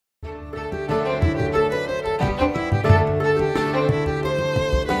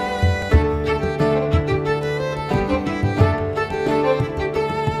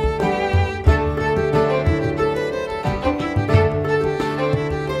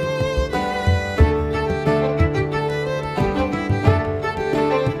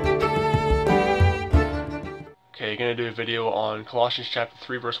video on Colossians chapter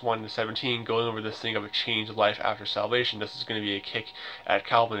 3 verse 1 to 17, going over this thing of a changed life after salvation. This is going to be a kick at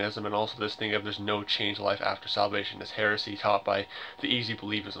Calvinism, and also this thing of there's no changed life after salvation, this heresy taught by the easy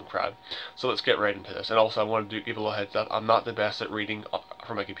believism crowd. So let's get right into this. And also I want to give a little heads up, I'm not the best at reading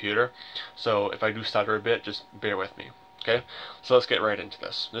from my computer, so if I do stutter a bit, just bear with me. Okay, so let's get right into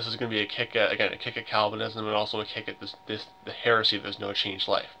this. This is going to be a kick at, again, a kick at Calvinism, and also a kick at the heresy there's no changed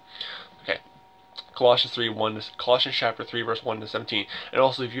life. Okay, Colossians chapter 3 verse 1 to 17. And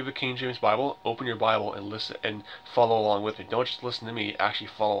also, if you have a King James Bible, open your Bible and listen and follow along with me. Don't just listen to me, actually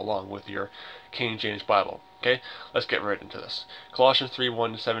follow along with your King James Bible. Okay, let's get right into this. Colossians 3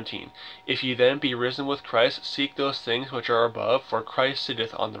 1 to 17. If ye then be risen with Christ, seek those things which are above, for Christ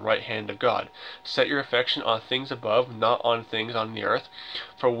sitteth on the right hand of God. Set your affection on things above, not on things on the earth.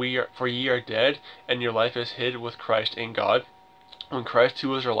 For ye are dead, and your life is hid with Christ in God. When Christ,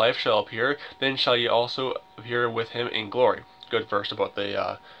 who is our life, shall appear, then shall ye also appear with him in glory. Good verse about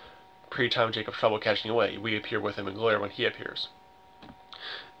the pre-time Jacob's trouble catching away. We appear with him in glory when he appears.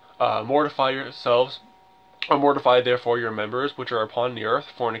 Mortify therefore your members which are upon the earth,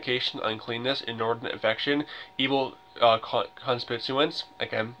 fornication, uncleanness, inordinate affection, evil concupiscence.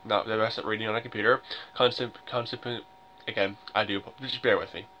 Again, not the best at reading on a computer. Again, I do. Just bear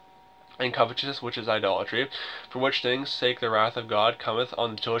with me. And covetousness, which is idolatry, for which things sake the wrath of God cometh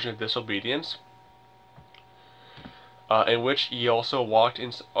on the children of disobedience, in which ye also walked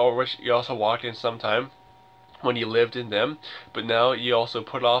in some time, when ye lived in them. But now ye also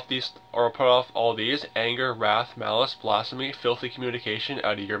put off all these: anger, wrath, malice, blasphemy, filthy communication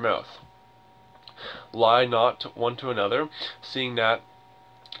out of your mouth. Lie not one to another, seeing that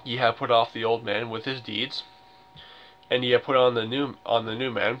ye have put off the old man with his deeds, and ye have put on the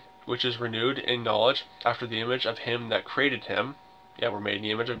new man, which is renewed in knowledge after the image of him that created him. Yeah, we're made in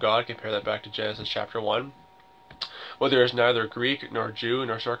the image of God. Compare that back to Genesis chapter 1. Well, there is neither Greek, nor Jew,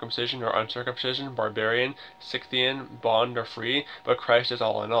 nor circumcision, nor uncircumcision, barbarian, Scythian, bond, nor free, but Christ is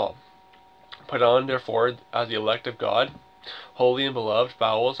all in all. Put on, therefore, as the elect of God, holy and beloved,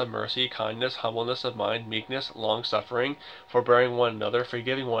 bowels of mercy, kindness, humbleness of mind, meekness, long-suffering, forbearing one another,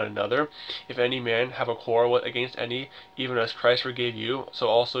 forgiving one another. If any man have a quarrel against any, even as Christ forgave you, so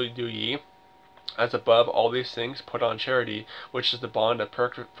also do ye. As above all these things, put on charity, which is the bond of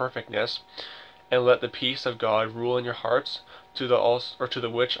perfectness. And let the peace of God rule in your hearts, to the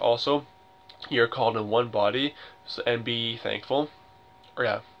which also ye are called in one body, and be ye thankful.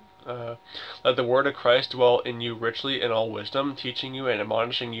 Let the word of Christ dwell in you richly in all wisdom, teaching you and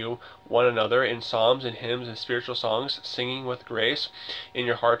admonishing you one another in psalms and hymns and spiritual songs, singing with grace in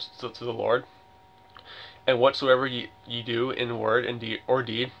your hearts to the Lord. And whatsoever ye do in word and or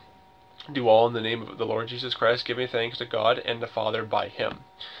deed, do all in the name of the Lord Jesus Christ, giving thanks to God and the Father by him.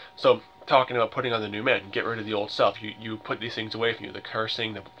 So, talking about putting on the new man, get rid of the old self. You put these things away from you, the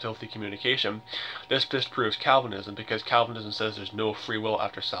cursing, the filthy communication. This disproves Calvinism, because Calvinism says there's no free will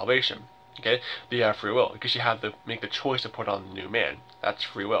after salvation. Okay, but you have free will because you have to make the choice to put on the new man. That's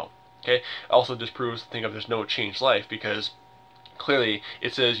free will. Okay, it also disproves the thing of there's no changed life, because clearly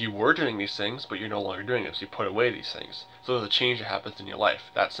it says you were doing these things, but you're no longer doing them. So you put away these things. So there's a change that happens in your life.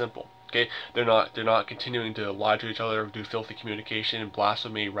 That's simple. Okay, they're not continuing to lie to each other, do filthy communication,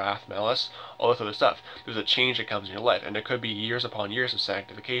 blasphemy, wrath, malice, all this other stuff. There's a change that comes in your life, and there could be years upon years of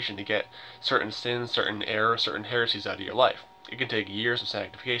sanctification to get certain sins, certain errors, certain heresies out of your life. It can take years of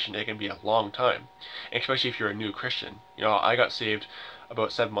sanctification. It can be a long time, and especially if you're a new Christian. You know, I got saved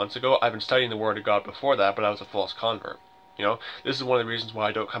about 7 months ago. I've been studying the Word of God before that, but I was a false convert. You know, this is one of the reasons why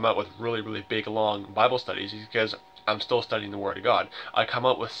I don't come out with really, really big, long Bible studies, is because I'm still studying the Word of God. I come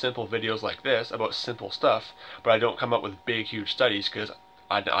out with simple videos like this about simple stuff, but I don't come out with big, huge studies because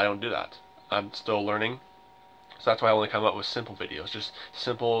I don't do that. I'm still learning, so that's why I only come out with simple videos, just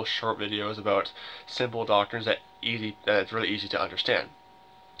simple, short videos about simple doctrines that it's really easy to understand.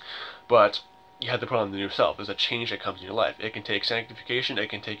 But you have to put on the new self. There's a change that comes in your life. It can take sanctification.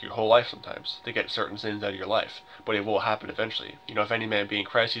 It can take your whole life sometimes to get certain sins out of your life. But it will happen eventually. You know, if any man be in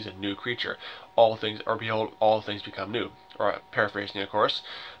Christ, he's a new creature. Behold, all things become new. Or paraphrasing, of course.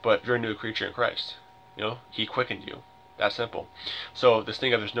 But you're a new creature in Christ. You know, he quickened you. That simple. So this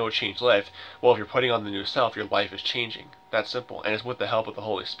thing of there's no changed life, well, if you're putting on the new self, your life is changing. That's simple. And it's with the help of the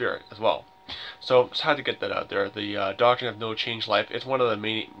Holy Spirit as well. So just had to get that out there. The doctrine of no changed life, it's one of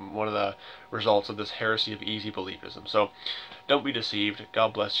the results of this heresy of easy believism. So don't be deceived.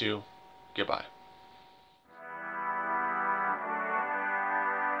 God bless you. Goodbye.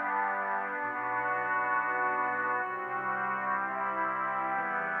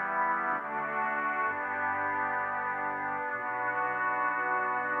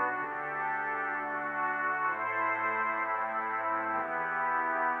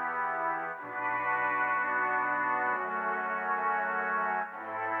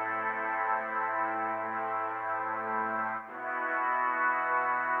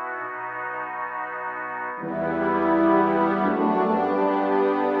 you.